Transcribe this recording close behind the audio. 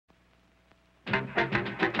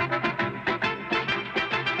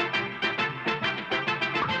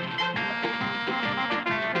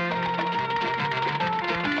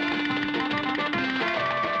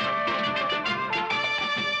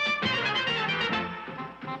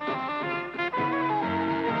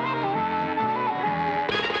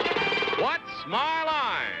My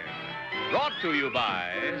Line? Brought to you by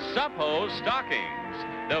Suppo's Stockings,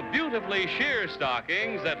 the beautifully sheer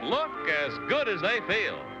stockings that look as good as they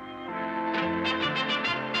feel.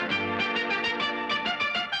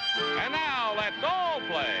 And now let's all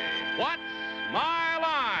play What's My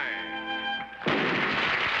Line?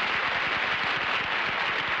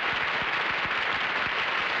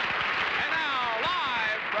 And now,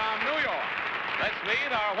 live from New York, let's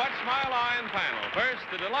meet our What's My Line panel. First,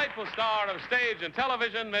 the delightful star of stage and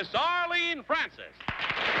television, Miss Arlene Francis.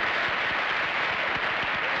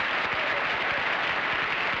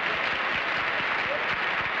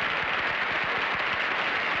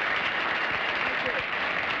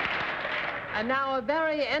 And now a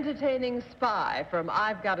very entertaining spy from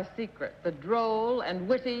I've Got a Secret, the droll and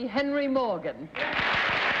witty Henry Morgan.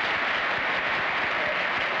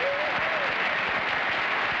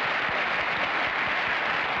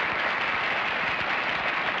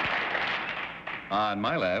 On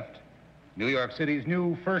my left, New York City's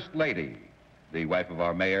new First Lady, the wife of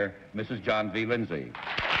our mayor, Mrs. John V. Lindsay.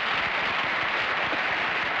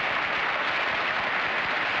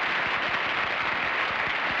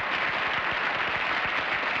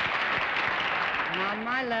 On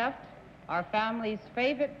my left, our family's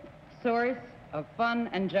favorite source of fun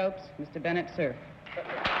and jokes, Mr. Bennett, Cerf.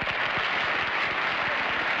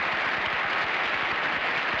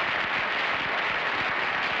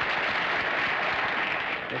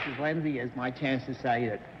 Mrs. Lindsay, is my chance to say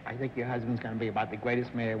that I think your husband's going to be about the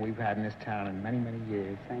greatest mayor we've had in this town in many, many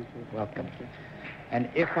years. Thank you. Welcome. And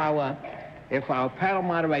if our panel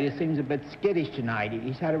moderator seems a bit skittish tonight,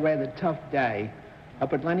 he's had a rather tough day.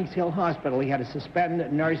 Up at Lenox Hill Hospital, he had to suspend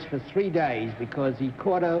a nurse for 3 days because he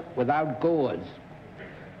caught her without gauze.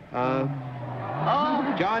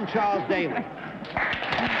 John Charles Daly.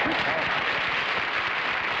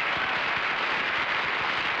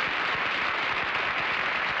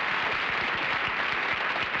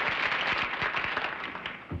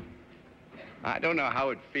 I don't know how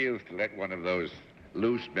it feels to let one of those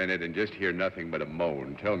loose, Bennett, and just hear nothing but a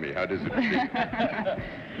moan. Tell me, how does it feel?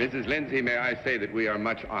 Mrs. Lindsay, may I say that we are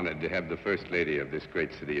much honored to have the First Lady of this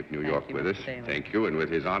great city of New York with us. Thank you, and with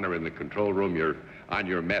his honor in the control room, you're on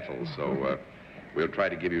your mettle, so we'll try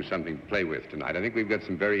to give you something to play with tonight. I think we've got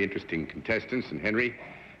some very interesting contestants, and Henry,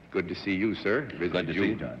 good to see you, sir. Good to see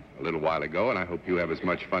you, John. A little while ago, and I hope you have as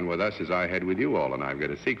much fun with us as I had with you all, and I've got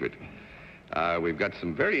a secret. We've got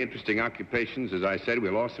some very interesting occupations. As I said,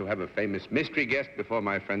 we'll also have a famous mystery guest before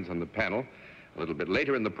my friends on the panel a little bit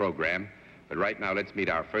later in the program. But right now, let's meet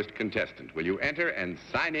our first contestant. Will you enter and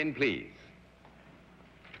sign in, please?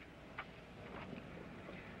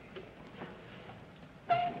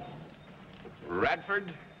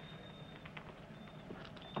 Radford.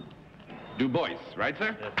 Du Bois, right,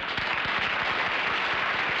 sir? Yes.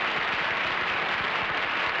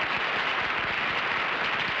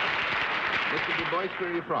 Mr. Du Bois, where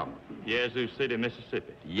are you from? Yazoo City,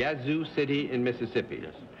 Mississippi. Yazoo City in Mississippi.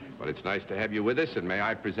 Yes. Well, it's nice to have you with us, and may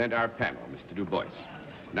I present our panel, Mr. Du Bois.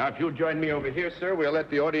 Now, if you'll join me over here, sir, we'll let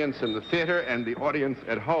the audience in the theater and the audience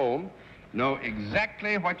at home know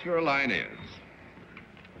exactly what your line is.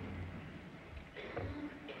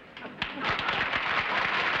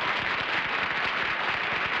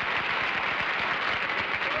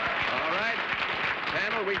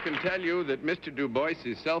 We can tell you that Mr. Du Bois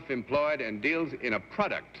is self-employed and deals in a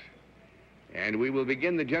product. And we will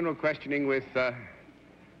begin the general questioning with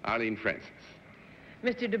Arlene Francis.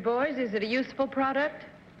 Mr. Du Bois, is it a useful product?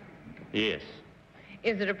 Yes.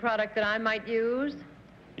 Is it a product that I might use?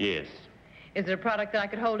 Yes. Is it a product that I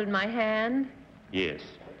could hold in my hand? Yes.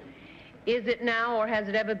 Is it now or has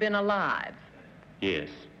it ever been alive? Yes.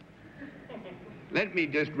 Let me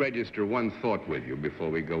just register one thought with you before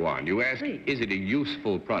we go on. You ask, Please. Is it a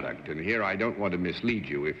useful product? And here I don't want to mislead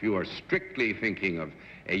you. If you are strictly thinking of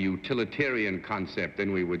a utilitarian concept,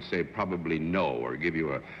 then we would say probably no, or give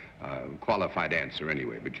you a qualified answer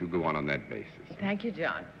anyway. But you go on that basis. Thank you,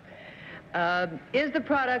 John. Is the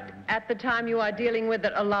product, at the time you are dealing with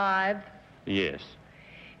it, alive? Yes.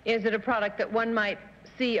 Is it a product that one might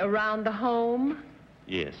see around the home?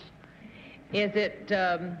 Yes. Is it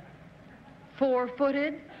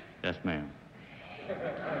four-footed? Yes, ma'am.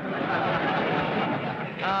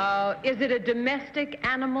 Is it a domestic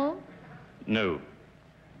animal? No.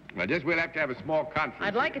 Well, we'll have to have a small conference.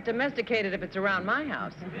 I'd like it domesticated if it's around my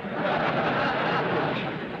house. You've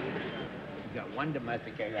got one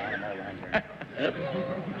domesticated animal around here.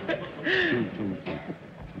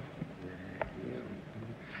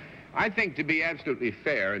 I think, to be absolutely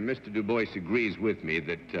fair, and Mr. Du Bois agrees with me,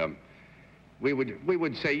 that we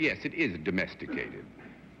would say, yes, it is domesticated,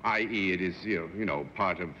 i.e. it is,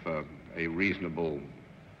 part of a reasonable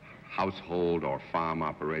household or farm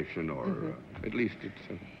operation, or at least it's...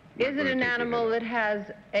 Is it an animal that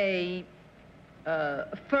has a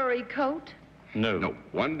furry coat? No. No.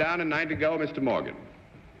 1 down and 9 to go, Mr. Morgan.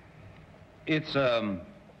 It's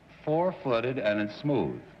 4-footed and it's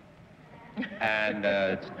smooth. And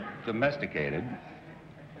it's domesticated.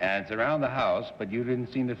 And it's around the house, but you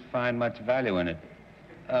didn't seem to find much value in it.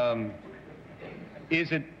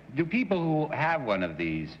 Do people who have one of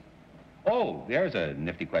these... Oh, there's a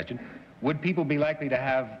nifty question. Would people be likely to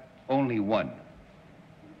have only one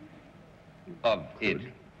of it?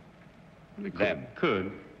 Them?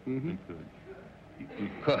 Could. You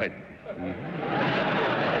could.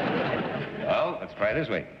 Well, let's try it this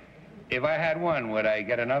way. If I had one, would I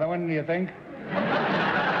get another one, do you think?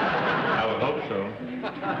 I would hope so.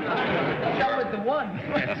 Start with the one.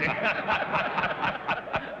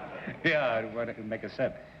 Yeah, it would make a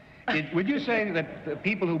sense. Would you say that the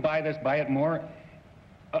people who buy this buy it more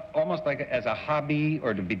almost like as a hobby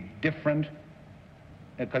or to be different?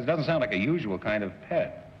 Because it doesn't sound like a usual kind of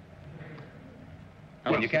pet.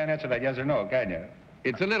 Well, you can't answer that yes or no, can you?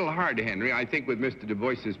 It's a little hard, Henry. I think with Mr. Du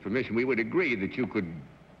Bois's permission, we would agree that you could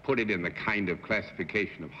put it in the kind of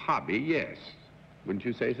classification of hobby, yes. Wouldn't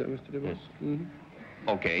you say so, Mr. Du Bois? Yes.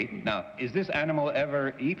 Okay. Now, is this animal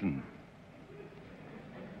ever eaten?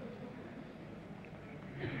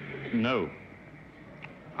 No.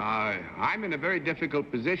 I'm in a very difficult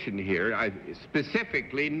position here.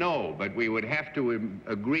 Specifically, no, but we would have to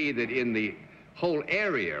agree that in the whole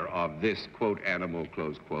area of this, quote, animal,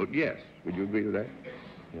 close quote, yes. Would you agree with that?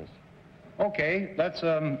 Yes. Okay, let's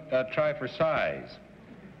try for size.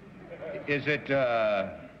 Is it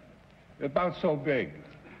about so big?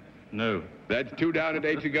 No. That's 2 down and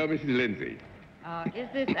 8 to go, Mrs. Lindsay. Is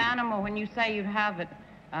this animal, when you say you'd have it,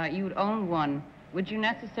 you'd own one, would you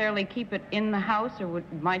necessarily keep it in the house, or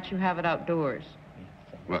might you have it outdoors?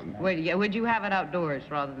 Well, Would you have it outdoors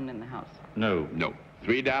rather than in the house? No. no.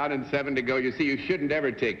 3 down and 7 to go. You see, you shouldn't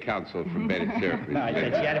ever take counsel from Bennett, Cerf. No,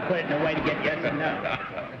 you had to put it in a way to get yes or no.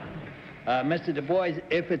 Mr. Du Bois,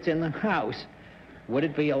 if it's in the house, would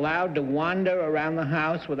it be allowed to wander around the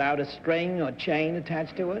house without a string or chain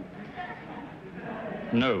attached to it?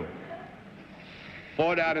 No.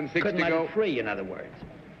 4 down and 6 Couldn't to let go. it free, in other words.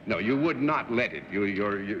 No, you would not let it.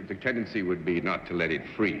 The tendency would be not to let it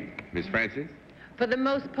free. Miss Francis? For the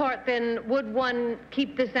most part, then, would one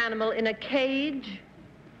keep this animal in a cage?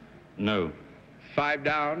 No. 5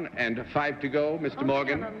 down and 5 to go, Mr.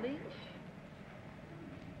 Morgan. On a leash?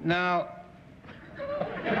 Now,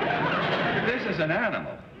 this is an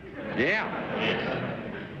animal. Yeah. Yes.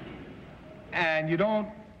 And you don't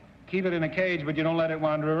keep it in a cage, but you don't let it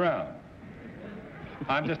wander around.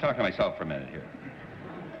 I'm just talking to myself for a minute here.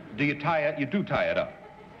 Do you tie it? You do tie it up.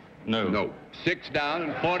 No. No. 6 down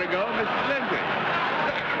and 4 to go, Mrs. Lindsay.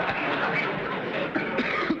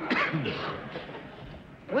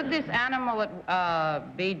 Would this animal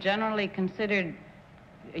be generally considered,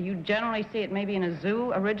 you generally see it maybe in a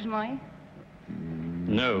zoo originally?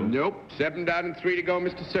 No. Nope. 7 down and 3 to go,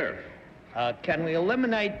 Mr. Cerf. Can we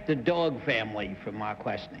eliminate the dog family from our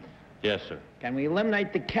questioning? Yes, sir. Can we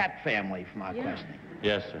eliminate the cat family from our questioning?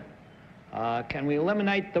 Yes, sir. Can we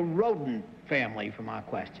eliminate the rodent family from our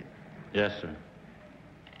question? Yes, sir.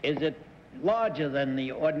 Is it larger than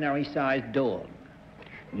the ordinary sized dog?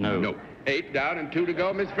 No. No. 8 down and 2 to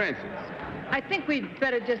go, Miss Francis. I think we'd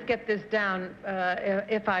better just get this down,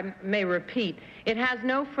 if I may repeat. It has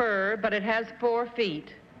no fur, but it has 4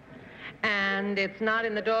 feet. And it's not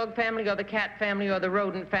in the dog family or the cat family or the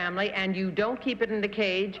rodent family, and you don't keep it in the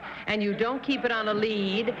cage, and you don't keep it on a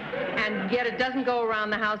lead, and yet it doesn't go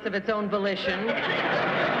around the house of its own volition.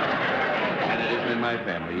 And it isn't in my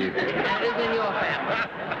family either. That is in your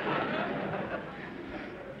family.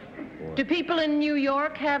 Do people in New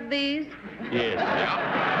York have these? Yes.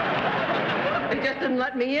 They just didn't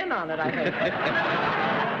let me in on it, I think.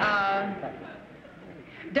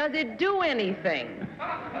 Does it do anything?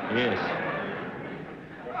 Yes.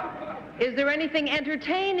 Is there anything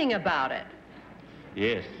entertaining about it?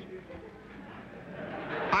 Yes.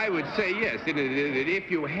 I would say yes. That if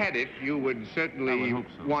you had it, you would certainly I would hope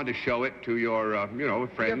so. want to show it to your,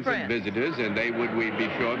 friends and visitors, and they would, we'd be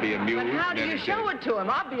sure, be amused. But how do and you show it to them?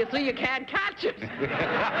 Obviously, you can't catch it.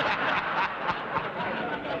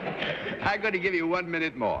 I'm going to give you 1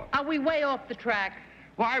 minute more. Are we way off the track?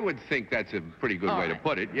 Well, I would think that's a pretty good All way to right.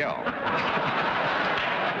 put it, yeah.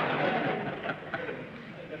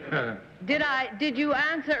 Did you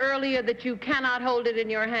answer earlier that you cannot hold it in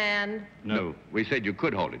your hand? No. We said you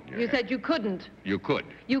could hold it in your You hand. said you couldn't. You could.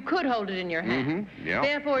 You could hold it in your hand. Yeah.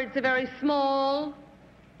 Therefore, it's a very small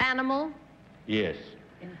animal. Yes.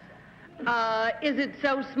 Is it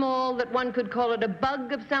so small that one could call it a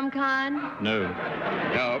bug of some kind? No.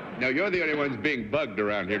 No, you're the only ones being bugged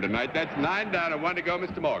around here tonight. That's 9 down and 1 to go,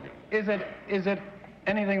 Mr. Morgan. Is it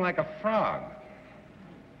anything like a frog?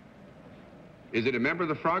 Is it a member of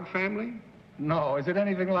the frog family? No, is it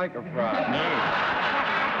anything like a frog?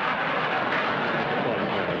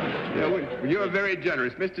 No, you're very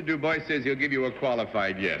generous. Mr. Du Bois says he'll give you a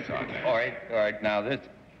qualified yes on that. All right, now this...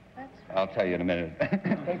 I'll tell you in a minute.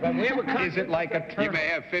 Is it like a turtle? You may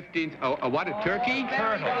have 15... Oh, what, a turkey?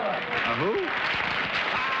 Turtle. A who?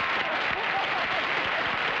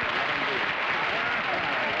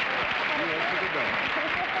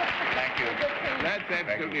 Thank you. That's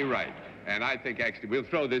absolutely right. And I think, actually, we'll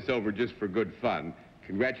throw this over just for good fun.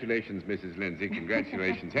 Congratulations, Mrs. Lindsay.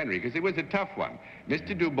 Congratulations, Henry, because it was a tough one.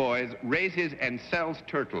 Mr. Du Bois raises and sells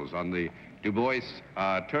turtles on the Du Bois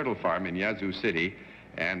turtle farm in Yazoo City,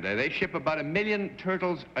 and they ship about 1 million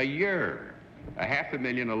turtles a year.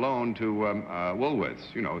 500,000 alone to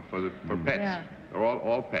Woolworths, you know, for pets. Yeah. They're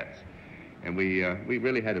all pets. And we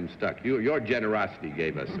really had him stuck. Your generosity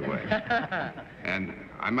gave us away. And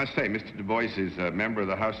I must say, Mr. Du Bois is a member of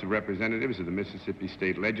the House of Representatives of the Mississippi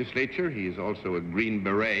State Legislature. He is also a Green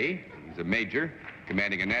Beret. He's a major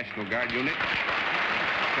commanding a National Guard unit,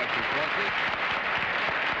 Special Forces.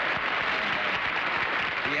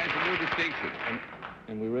 And, he has a new distinction.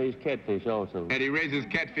 And we raise catfish also. And he raises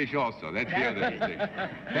catfish also. That's the other distinction.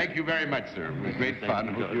 Thank you very much, sir. It was great fun.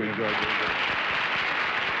 Hope you enjoyed it.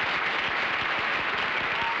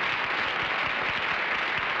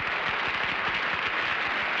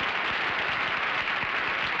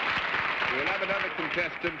 We'll have another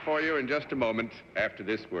contestant for you in just a moment after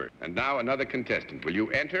this word. And now another contestant. Will you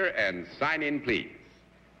enter and sign in, please?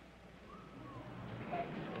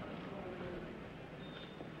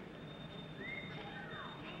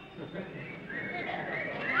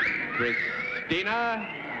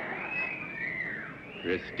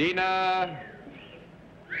 Christina,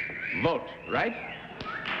 vote, right?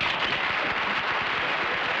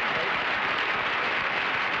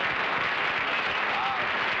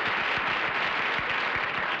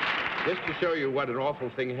 Just to show you what an awful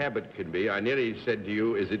thing habit can be, I nearly said to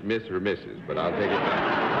you, is it Miss or Mrs., but I'll take it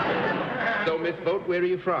back. So, Miss Vote, where are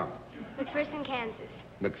you from? McPherson, Kansas.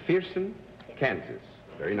 McPherson, Kansas.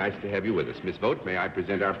 Very nice to have you with us. Miss Vote, may I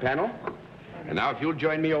present our panel? And now, if you'll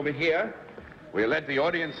join me over here, we'll let the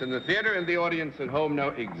audience in the theater and the audience at home know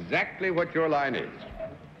exactly what your line is.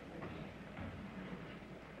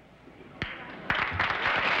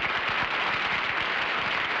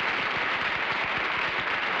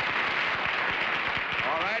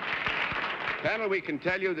 Panel, we can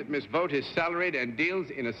tell you that Miss Vote is salaried and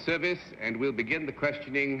deals in a service, and we'll begin the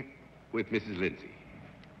questioning with Mrs. Lindsay.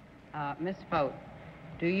 Miss Vote,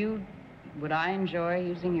 would I enjoy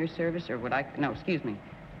using your service, or would I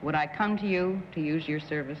come to you to use your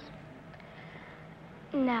service?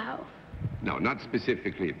 No. No, not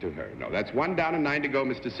specifically to her. No, that's 1 down and 9 to go,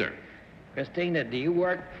 Mr. Cerf. Christina, do you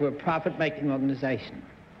work for a profit-making organization?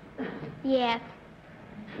 Yes.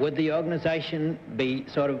 Would the organization be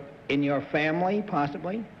sort of in your family,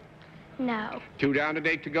 possibly? No. 2 down and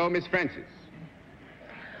 8 to go, Miss Francis.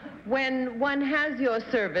 When one has your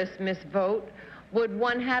service, Miss Vote, would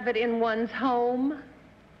one have it in one's home?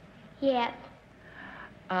 Yes.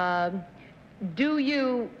 Do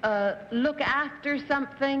you look after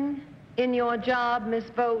something in your job, Miss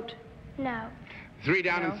Vote? No. 3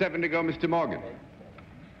 down and 7 to go, Mr. Morgan.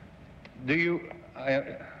 Do you...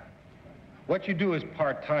 what you do is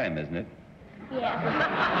part-time, isn't it? Yes.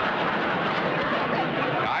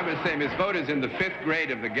 I would say Miss Vote is in the 5th grade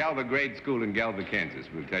of the Galva Grade School in Galva, Kansas.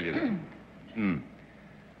 We'll tell you that.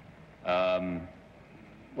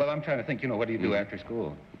 Well, I'm trying to think, you know, what do you do after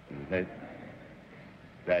school? That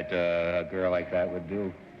a girl like that would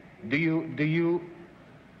do. Do you...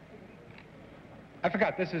 I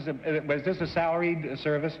forgot, was this a salaried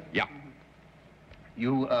service? Yeah.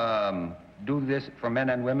 You do this for men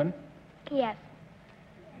and women? Yes.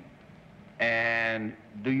 And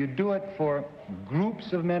do you do it for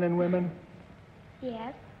groups of men and women?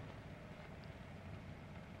 Yes.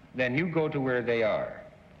 Then you go to where they are.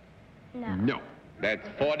 No. No. That's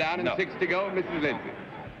 4 down and 6 to go, Mrs. Lindsay.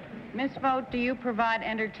 Miss Vote, do you provide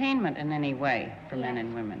entertainment in any way for men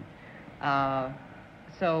and women?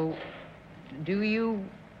 So, do you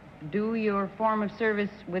do your form of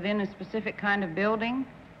service within a specific kind of building?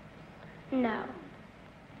 No.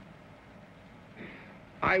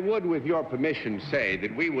 I would, with your permission, say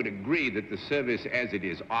that we would agree that the service as it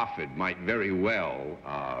is offered might very well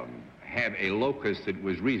have a locus that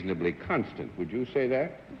was reasonably constant. Would you say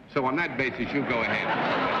that? So on that basis, you go ahead.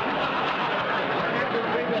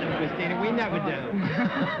 Christina. We never do.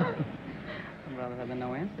 I'd rather have a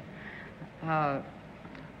no answer.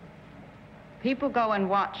 People go and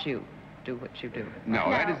watch you do what you do. No,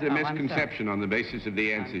 that is a Oh, I'm misconception on the basis of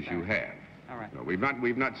the answers you sorry. have. All right. No,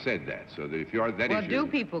 we've not said that. So that if you're that Well, is do your...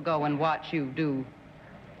 people go and watch you do?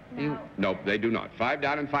 You, Nope, they do not. 5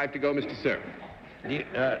 down and 5 to go, Mr. Cerf.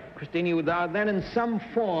 Christina, you are then in some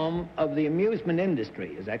form of the amusement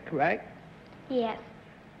industry, is that correct? Yes.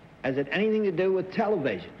 Has it anything to do with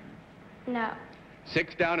television? No.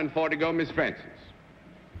 6 down and 4 to go, Miss Francis.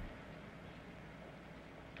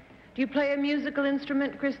 Do you play a musical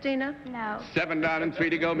instrument, Christina? No. 7 down and 3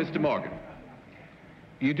 to go, Mr. Morgan.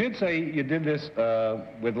 You did say you did this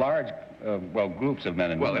with large, well, groups of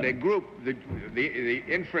men and Well, women. in a group, the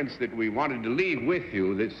inference that we wanted to leave with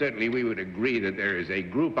you, that certainly we would agree that there is a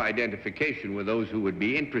group identification with those who would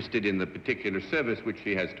be interested in the particular service which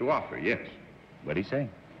she has to offer, yes. What'd he say?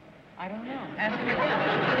 I don't know. Ask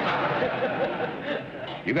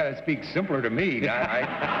her. You gotta speak simpler to me.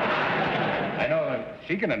 I know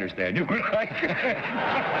she can understand you.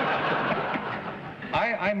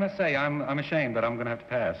 I must say, I'm ashamed, but I'm gonna have to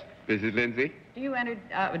pass. Mrs. Lindsay?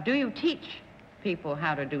 Do you teach people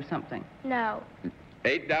how to do something? No.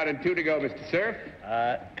 8 down and 2 to go, Mr. Cerf.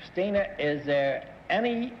 Christina, is there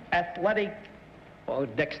any athletic or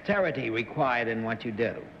dexterity required in what you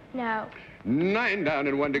do? No. 9 down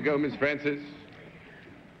and 1 to go, Miss Francis.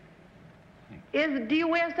 Do you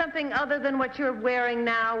wear something other than what you're wearing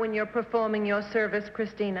now when you're performing your service,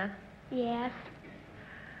 Christina? Yes.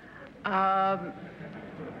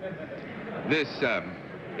 This,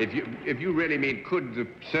 if you really mean, could the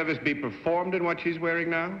service be performed in what she's wearing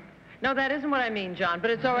now? No, that isn't what I mean, John, but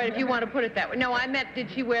it's all right if you want to put it that way. No, I meant, did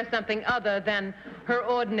she wear something other than her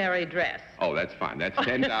ordinary dress? Oh, that's fine. That's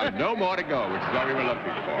 10 down. No more to go, which is what we were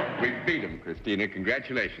looking for. We beat him, Christina.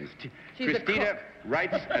 Congratulations. She's a Christina cook.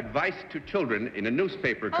 writes advice to children in a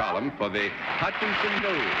newspaper column for the Hutchinson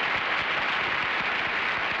News.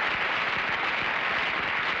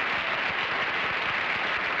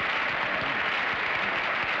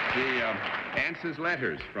 She answers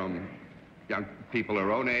letters from young people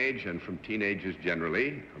her own age and from teenagers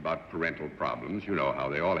generally about parental problems. You know how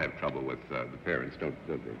they all have trouble with the parents, don't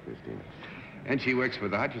they, Christina? And she works for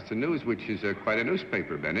the Hutchinson News, which is quite a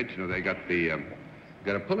newspaper, Bennett. You know, they got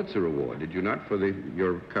got a Pulitzer Award, did you not, for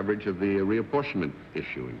your coverage of the reapportionment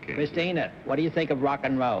issue in Kansas? Christina, what do you think of rock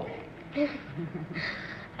and roll? I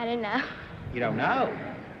don't know. You don't know?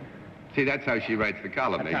 See, that's how she writes the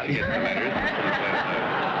column. That's She how- gets the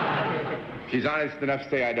letters. She's honest enough to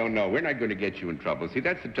say, I don't know. We're not going to get you in trouble. See,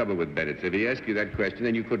 that's the trouble with Bennett. If he asked you that question,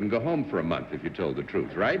 then you couldn't go home for a month if you told the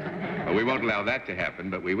truth, right? Well, we won't allow that to happen,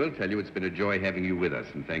 but we will tell you it's been a joy having you with us,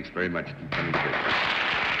 and thanks very much for coming with us.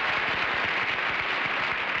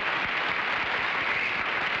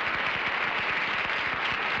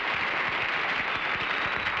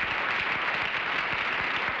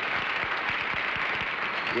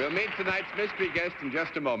 We'll meet tonight's mystery guest in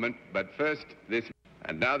just a moment, but first, this...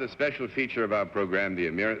 And now the special feature of our program, the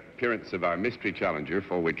appearance of our mystery challenger,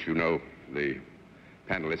 for which, you know, the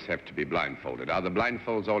panelists have to be blindfolded. Are the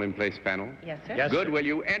blindfolds all in place, panel? Yes, sir. Yes, Good. sir. Will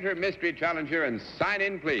you enter mystery challenger and sign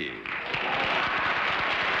in, please?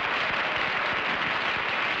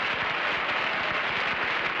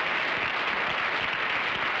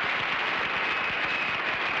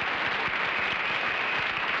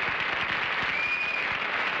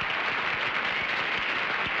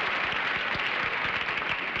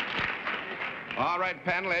 All right,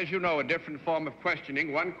 panel, as you know, a different form of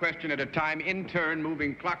questioning, one question at a time, in turn,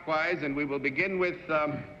 moving clockwise, and we will begin with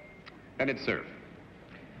Bennett Cerf.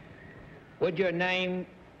 Would your name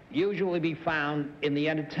usually be found in the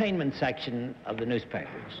entertainment section of the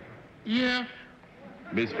newspapers? Yes.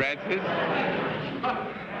 Miss Francis?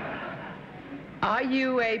 Are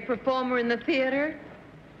you a performer in the theater?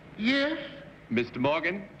 Yes. Mr.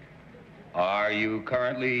 Morgan? Are you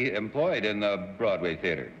currently employed in the Broadway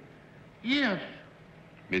theater? Yes.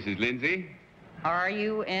 Mrs. Lindsay? Are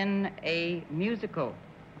you in a musical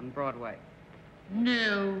on Broadway?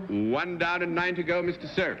 No. 1 down and 9 to go,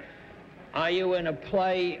 Mr. Cerf. Are you in a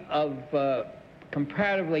play of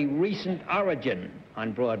comparatively recent origin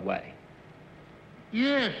on Broadway?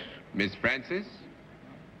 Yes. Miss Francis?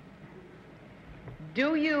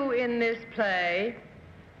 Do you, in this play,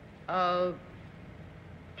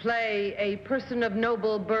 play a person of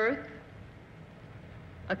noble birth?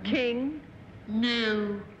 A king?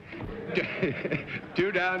 No.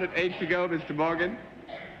 2 down and 8 to go, Mr. Morgan.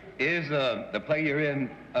 Is the play you're in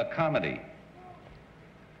a comedy?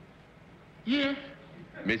 Yes.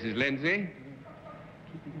 Mrs. Lindsay?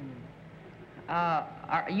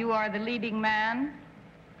 You are the leading man?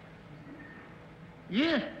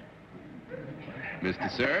 Yes. Mr.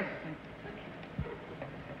 Cerf?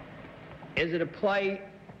 Is it a play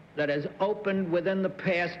that has opened within the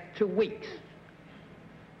past 2 weeks?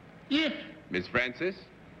 Yes. Miss Francis?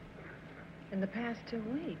 In the past 2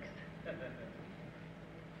 weeks.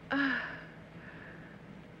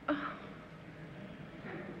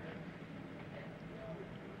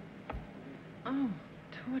 Oh,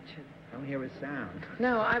 tortured. Don't hear a sound.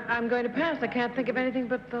 No, I'm going to pass. I can't think of anything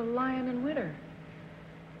but The Lion and Winter.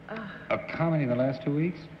 A comedy in the last 2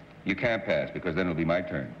 weeks? You can't pass, because then it'll be my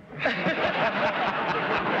turn.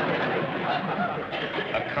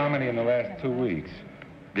 A comedy in the last 2 weeks.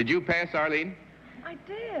 Did you pass, Arlene? I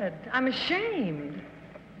did. I'm ashamed.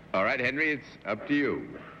 All right, Henry, it's up to you.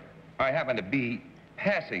 I happened to be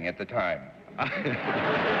passing at the time.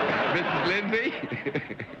 Mrs. Lindsay?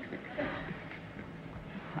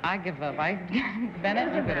 I give up.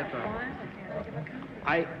 Bennett, you better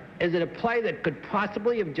throw. Is it a play that could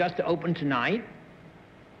possibly have just opened tonight?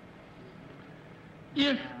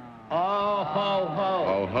 Yes. Oh, ho, ho.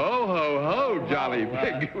 Oh, ho, ho, ho, jolly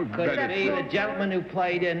big. Could it be the gentleman who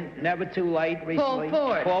played in Never Too Late recently? Paul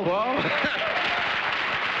Ford. Paul Ford.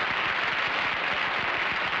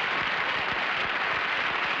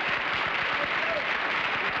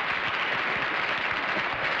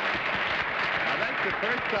 Now, that's the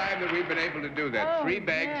first time that we've been able to do that. Oh, 3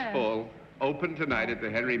 bags yes. full, open tonight at the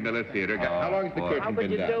Henry Miller Theater. How long has the boy. curtain How would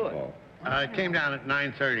been you down, do it? Paul? It came down at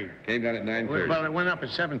 9:30. Came down at 9:30. Well, it went up at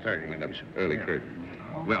 7:30. Went up early curtain.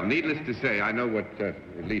 Well, needless to say, I know what, at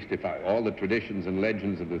least if all the traditions and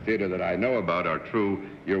legends of the theater that I know about are true,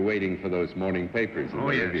 you're waiting for those morning papers and Oh,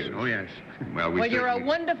 the yes. reviews. Oh, yes. Well, Well, you're a certainly-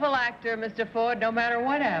 wonderful actor, Mr. Ford, no matter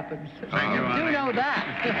what happens. Thank you, You do Arlene. know that.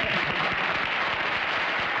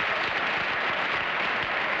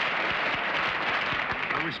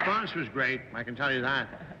 The response was great. I can tell you that.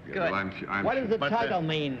 Yeah, Good. well, I'm What does the But, title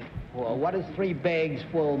mean? Well, what does 3 bags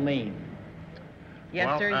full mean? Yes,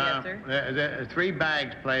 Well, sir, yes, sir. The 3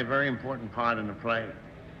 bags play a very important part in the play.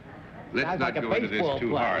 Let's Sounds not like a go into this baseball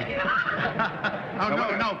too play. hard.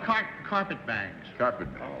 Oh, no, carpet bags. Carpet.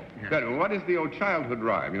 Good. Well, what is the old childhood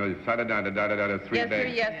rhyme? You know, da-da-da-da-da-da-da, 3 Yes, sir,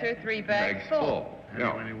 bags. yes, sir, 3 bags full. Have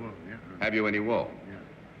No. you any wool? Yeah. Have you any wool?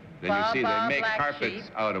 Then Ba, you see, ba, they make black carpets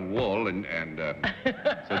sheep. out of wool, and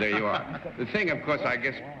so there you are. The thing, of course, I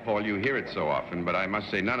guess, Paul, you hear it so often, but I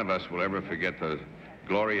must say none of us will ever forget the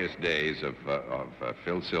glorious days of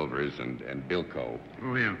Phil Silvers and Bill Coe.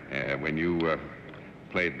 Oh, yeah. When you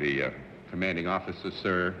played the commanding officer,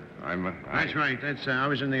 sir. That's right. I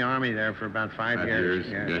was in the Army there for about 5 years.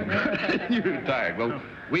 Yeah. Yeah. You retired. Well,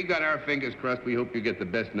 we got our fingers crossed. We hope you get the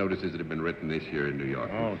best notices that have been written this year in New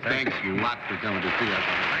York. Oh, thanks a lot for coming to see us.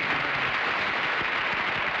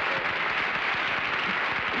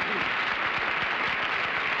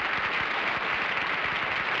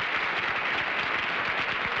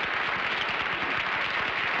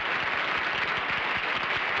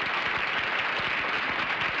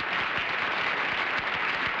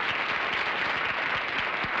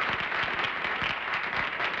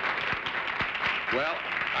 Well,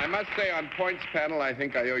 I must say on points panel, I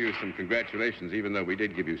think I owe you some congratulations, even though we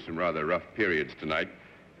did give you some rather rough periods tonight.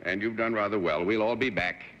 And you've done rather well. We'll all be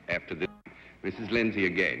back after this. Mrs. Lindsay,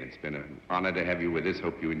 again, it's been an honor to have you with us.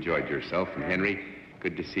 Hope you enjoyed yourself. And Henry,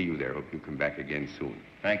 good to see you there. Hope you come back again soon.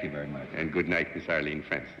 Thank you very much. And good night, Miss Arlene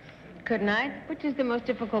Francis. Good night. Which is the most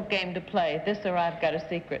difficult game to play? This or I've Got a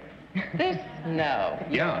Secret? This? No.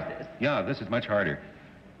 Yeah, Yours is. yeah, this is much harder.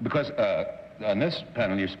 Because on this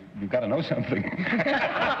panel, you've got to know something.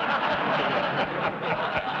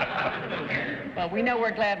 Well, we know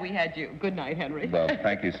we're glad we had you. Good night, Henry. Well,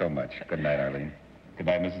 thank you so much. Good night, Arlene. Good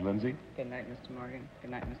night, Mrs. Lindsay. Good night, Mr. Morgan. Good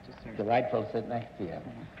night, Mr. Cerf. Delightful to sit next to you.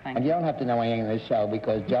 Thank And you don't have to know anything of this show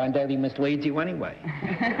because John Daly misleads you anyway.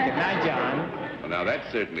 Good night, John. Well, now, that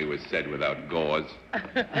certainly was said without gauze.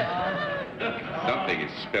 Something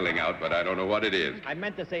is spilling out, but I don't know what it is. I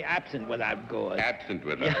meant to say absent without gauze. Absent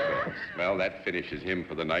without gauze. Well, that finishes him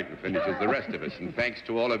for the night and finishes the rest of us. And thanks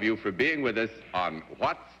to all of you for being with us on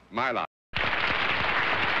What's My Line?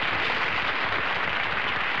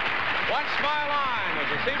 What's My Line is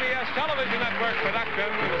a CBS television network production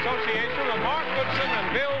in association with Mark Goodson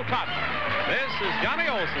and Bill Cotton. This is Johnny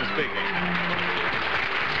Olson speaking.